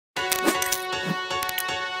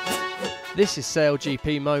This is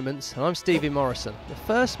SailGP Moments, and I'm Stevie Morrison. The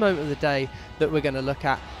first moment of the day that we're going to look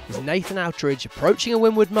at is Nathan Outridge approaching a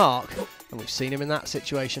windward mark, and we've seen him in that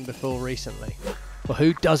situation before recently. Well,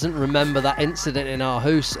 who doesn't remember that incident in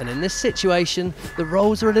Aarhus? And in this situation, the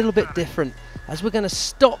roles are a little bit different. As we're going to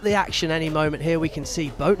stop the action any moment here, we can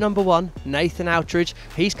see boat number 1, Nathan Outridge,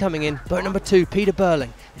 he's coming in. Boat number 2, Peter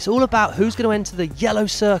Burling. It's all about who's going to enter the yellow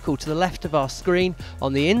circle to the left of our screen.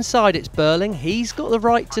 On the inside, it's Burling. He's got the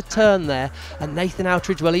right to turn there. And Nathan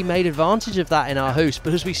Outridge, well, he made advantage of that in Aarhus.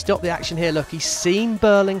 But as we stop the action here, look, he's seen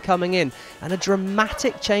Burling coming in. And a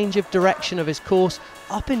dramatic change of direction of his course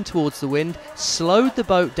up in towards the wind, slowed the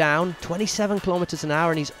boat down 27 kilometers an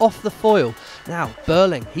hour, and he's off the foil. Now,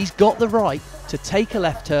 Burling, he's got the right to take a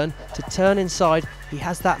left turn, to turn inside. He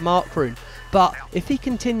has that mark rune. But if he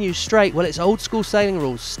continues straight, well, it's old school sailing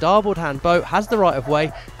rules. Starboard hand boat has the right of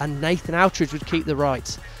way, and Nathan Outridge would keep the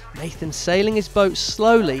rights. Nathan sailing his boat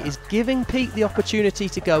slowly is giving Pete the opportunity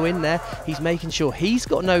to go in there. He's making sure he's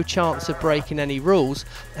got no chance of breaking any rules,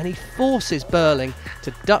 and he forces Burling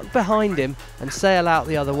to duck behind him and sail out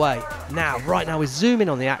the other way. Now, right now we're zooming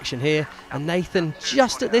on the action here, and Nathan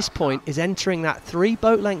just at this point is entering that 3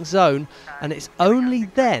 boat length zone, and it's only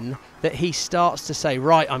then that he starts to say,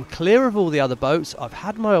 right, I'm clear of all the other boats, I've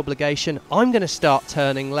had my obligation, I'm going to start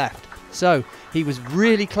turning left. So he was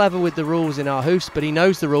really clever with the rules in Aarhus, but he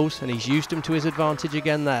knows the rules and he's used them to his advantage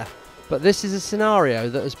again there. But this is a scenario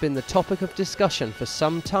that has been the topic of discussion for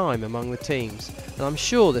some time among the teams, and I'm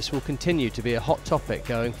sure this will continue to be a hot topic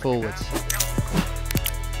going forwards.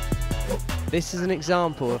 This is an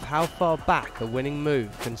example of how far back a winning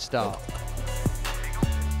move can start.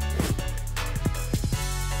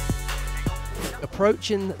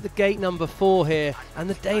 Approaching the gate number 4 here, and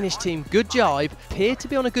the Danish team, good jibe, appear to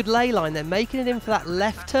be on a good ley line. They're making it in for that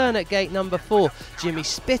left turn at gate number 4. Jimmy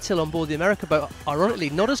Spittle on board the America boat, ironically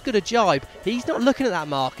not as good a jibe. He's not looking at that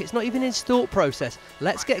mark, it's not even his thought process.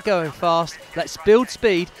 Let's get going fast, let's build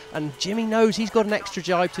speed, and Jimmy knows he's got an extra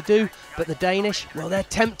jibe to do, but the Danish, well, they're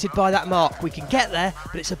tempted by that mark. We can get there,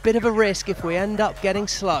 but it's a bit of a risk if we end up getting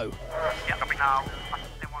slow.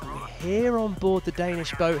 Here on board the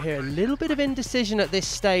Danish boat here, a little bit of indecision at this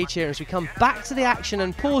stage here. As we come back to the action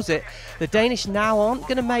and pause it, the Danish now aren't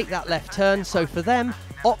going to make that left turn, so for them,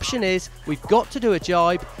 option is we've got to do a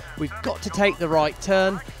jibe, we've got to take the right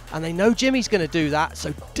turn, and they know Jimmy's going to do that,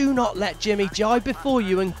 so do not let Jimmy jibe before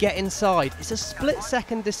you and get inside. It's a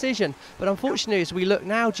split-second decision, but unfortunately as we look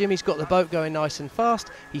now, Jimmy's got the boat going nice and fast.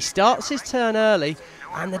 He starts his turn early,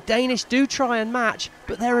 and the Danish do try and match,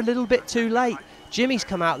 but they're a little bit too late. Jimmy's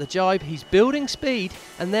come out the jibe, he's building speed,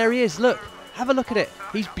 and there he is. Look, have a look at it.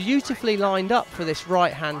 He's beautifully lined up for this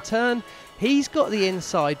right-hand turn. He's got the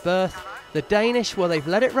inside berth. The Danish, well, they've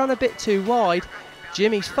let it run a bit too wide.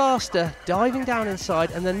 Jimmy's faster, diving down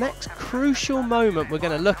inside, and the next crucial moment we're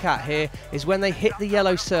going to look at here is when they hit the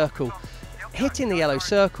yellow circle. Hitting the yellow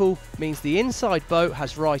circle means the inside boat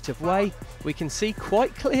has right of way. We can see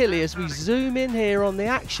quite clearly as we zoom in here on the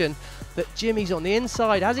action that Jimmy's on the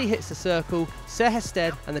inside as he hits the circle.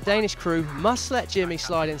 Sehested and the Danish crew must let Jimmy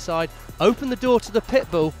slide inside, open the door to the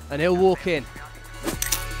pit bull, and he'll walk in.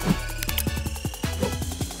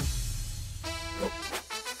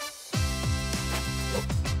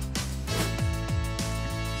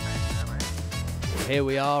 Here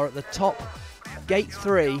we are at the top, gate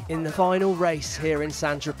 3 in the final race here in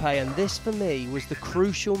Saint-Tropez, and this for me was the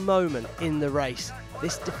crucial moment in the race.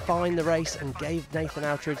 This defined the race and gave Nathan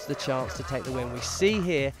Outridge the chance to take the win. We see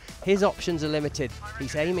here his options are limited.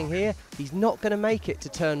 He's aiming here, he's not going to make it to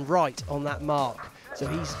turn right on that mark. So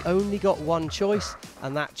he's only got one choice,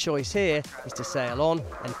 and that choice here is to sail on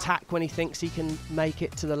and tack when he thinks he can make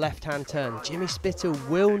it to the left-hand turn. Jimmy Spittle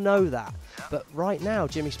will know that, but right now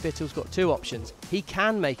Jimmy Spittle's got 2 options. He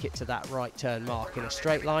can make it to that right turn mark in a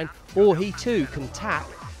straight line, or he too can tack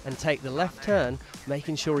and take the left turn,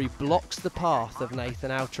 making sure he blocks the path of Nathan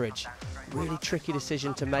Outridge. Really tricky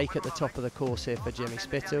decision to make at the top of the course here for Jimmy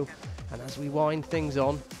Spittle. And as we wind things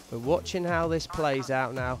on, we're watching how this plays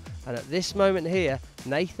out now. And at this moment here,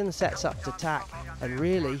 Nathan sets up to tack. And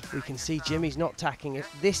really, we can see Jimmy's not tacking it.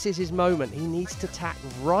 This is his moment. He needs to tack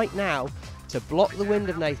right now to block the wind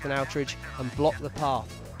of Nathan Outridge and block the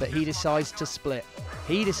path. But he decides to split.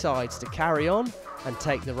 He decides to carry on and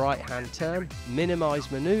take the right-hand turn,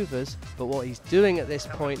 minimise manoeuvres, but what he's doing at this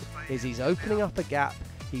point is he's opening up a gap,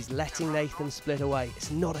 he's letting Nathan split away.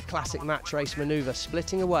 It's not a classic match race manoeuvre.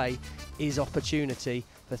 Splitting away is opportunity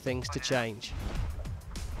for things to change.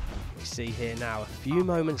 We see here now a few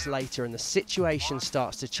moments later and the situation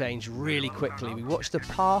starts to change really quickly. We watch the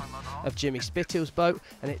path of Jimmy Spittle's boat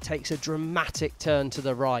and it takes a dramatic turn to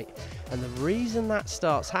the right, and the reason that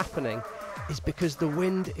starts happening is because the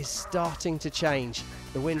wind is starting to change.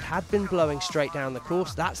 The wind had been blowing straight down the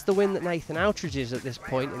course. That's the wind that Nathan Outridge is at this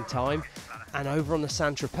point in time. And over on the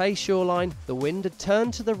Saint-Tropez shoreline, the wind had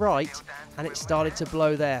turned to the right and it started to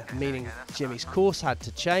blow there, meaning Jimmy's course had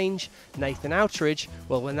to change. Nathan Outridge,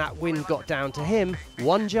 well, when that wind got down to him,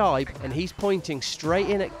 one jibe and he's pointing straight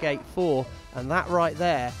in at gate 4, and that right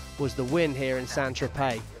there was the win here in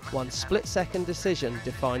Saint-Tropez. One split-second decision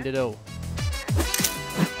defined it all.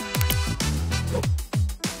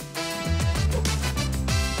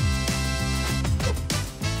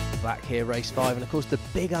 Back here, race 5, and of course the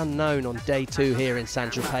big unknown on day 2 here in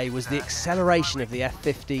Saint-Tropez was the acceleration of the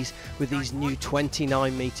F50s with these new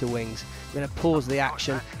 29-metre wings. We're going to pause the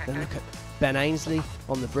action and look at Ben Ainsley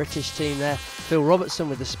on the British team there, Phil Robertson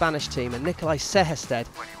with the Spanish team, and Nikolai Sehested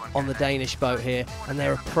on the Danish boat here, and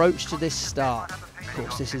their approach to this start. Of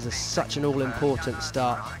course, this is such an all-important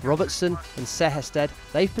start. Robertson and Sehested,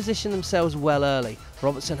 they've positioned themselves well early.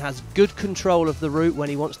 Robertson has good control of the route when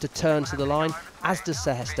he wants to turn to the line, as does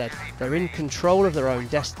Sehested. They're in control of their own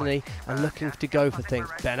destiny and looking to go for things.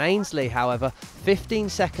 Ben Ainsley, however, 15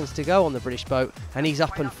 seconds to go on the British boat, and he's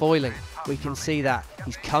up and foiling. We can see that.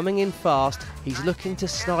 He's coming in fast, he's looking to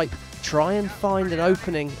snipe, try and find an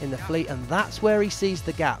opening in the fleet, and that's where he sees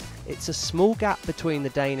the gap. It's a small gap between the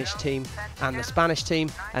Danish team and the Spanish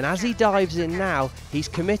team, and as he dives in now, he's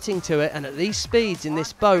committing to it, and at these speeds in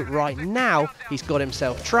this boat right now, he's got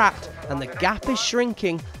himself trapped, and the gap is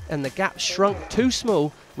shrinking, and the gap shrunk too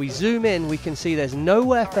small. We zoom in, we can see there's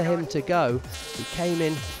nowhere for him to go. He came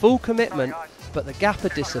in full commitment, but the gap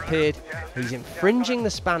had disappeared. He's infringing the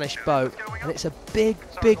Spanish boat, and it's a big,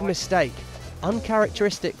 big mistake.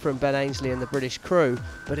 Uncharacteristic from Ben Ainsley and the British crew,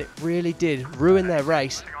 but it really did ruin their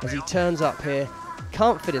race as he turns up here,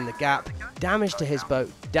 can't fit in the gap, damage to his boat,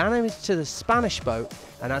 damage to the Spanish boat,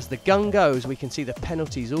 and as the gun goes we can see the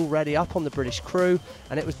penalties already up on the British crew,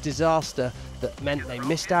 and it was disaster that meant they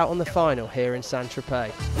missed out on the final here in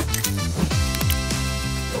Saint-Tropez.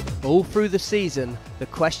 All through the season, the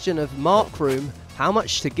question of mark room, how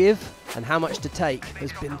much to give and how much to take,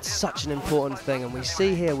 has been such an important thing, and we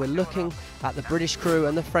see here we're looking at the British crew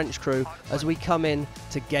and the French crew as we come in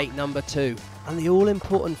to gate number 2. And the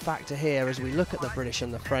all-important factor here as we look at the British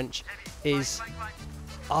and the French is,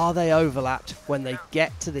 are they overlapped when they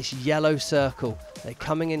get to this yellow circle? They're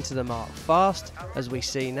coming into the mark fast, as we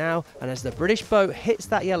see now, and as the British boat hits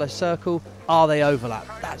that yellow circle, are they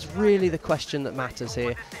overlapped? That's really the question that matters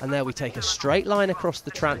here. And there we take a straight line across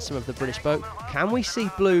the transom of the British boat. Can we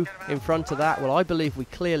see blue in front of that? Well, I believe we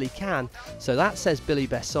clearly can. So that says Billy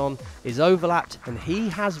Besson is overlapped, and he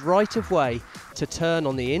has right of way to turn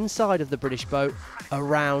on the inside of the British boat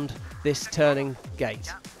around this turning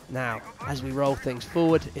gate. Now, as we roll things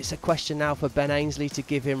forward, it's a question now for Ben Ainsley to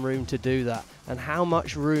give him room to do that. And how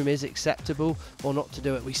much room is acceptable or not to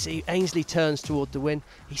do it? We see Ainsley turns toward the wind.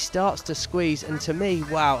 He starts to squeeze, and to me,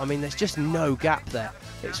 wow, I mean, there's just no gap there.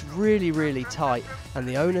 It's really, really tight, and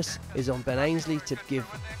the onus is on Ben Ainsley to give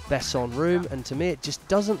Besson room, and to me, it just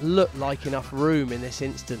doesn't look like enough room in this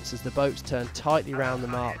instance as the boats turn tightly round the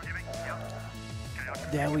mark.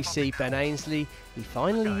 There we see Ben Ainsley, he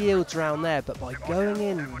finally yields round there, but by going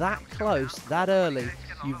in that close, that early,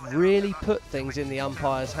 you've really put things in the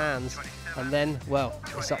umpire's hands, and then, well,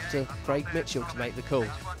 it's up to Craig Mitchell to make the call.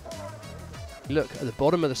 Look at the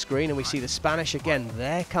bottom of the screen and we see the Spanish again,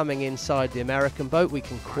 they're coming inside the American boat. We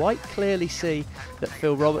can quite clearly see that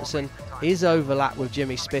Phil Robertson is overlapped with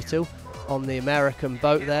Jimmy Spittle on the American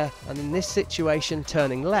boat there, and in this situation,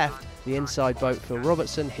 turning left, the inside boat Phil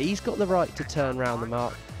Robertson, he's got the right to turn round the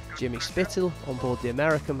mark. Jimmy Spittle on board the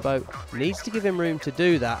American boat needs to give him room to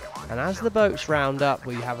do that, and as the boats round up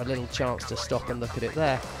we have a little chance to stop and look at it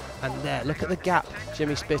there, and there, look at the gap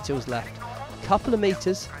Jimmy Spittle's left. A couple of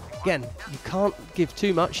metres, again, you can't give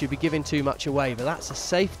too much, you'd be giving too much away, but that's a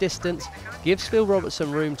safe distance, gives Phil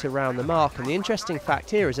Robertson room to round the mark. And the interesting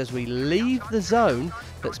fact here is as we leave the zone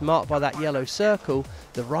that's marked by that yellow circle,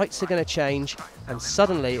 the rights are going to change, and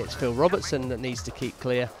suddenly it's Phil Robertson that needs to keep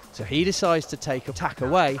clear, so he decides to take a tack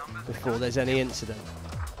away before there's any incident.